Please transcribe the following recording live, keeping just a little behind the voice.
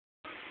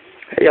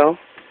Hey y'all,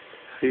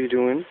 how you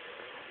doing?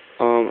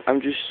 I'm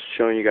just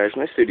showing you guys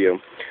my studio.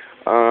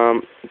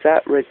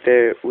 That right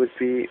there would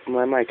be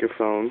my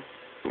microphone,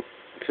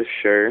 for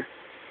sure.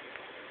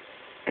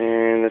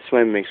 And that's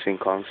my mixing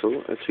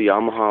console. It's a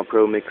Yamaha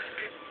Pro Mix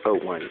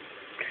 01.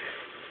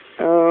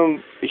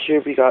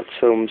 Here we got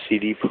some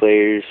CD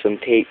players, some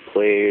tape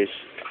players.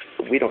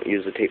 We don't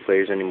use the tape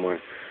players anymore.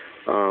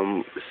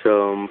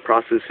 Some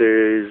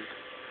processors,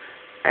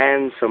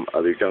 and some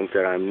other junk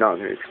that I'm not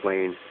going to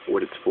explain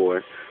what it's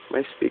for.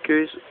 My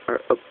speakers are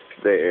up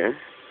there.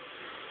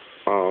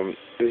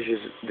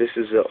 This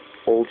is a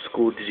old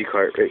school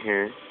digicart right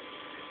here.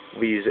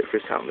 We use it for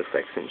sound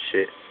effects and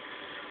shit.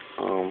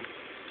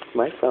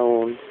 My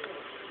phone,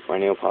 my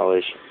nail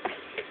polish,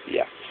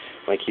 yeah,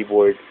 my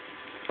keyboard,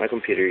 my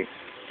computer.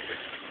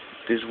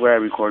 This is where I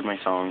record my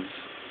songs.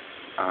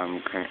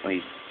 I'm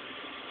currently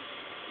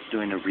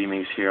doing a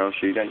remix here. I'll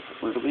show you guys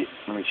a little bit.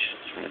 Let me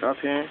turn it up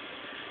here.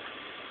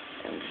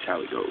 And this is how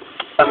it goes.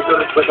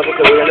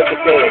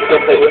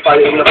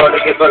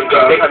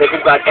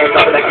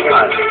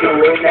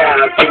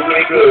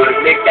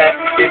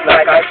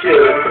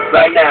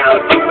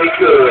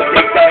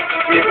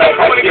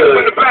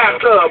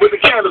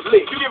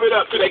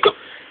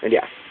 And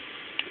yeah,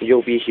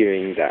 you'll be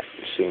hearing that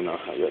soon. I'll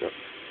have it up.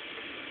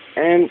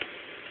 And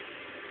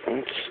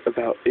that's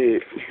about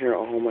it. Here are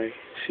all my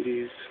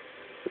CDs,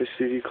 my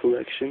CD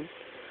collection,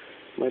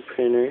 my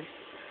printer,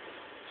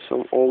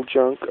 some old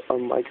junk, a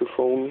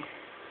microphone,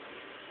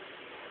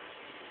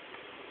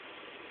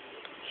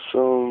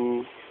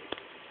 some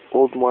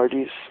old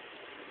Martys,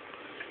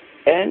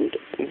 and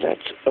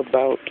that's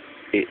about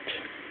it.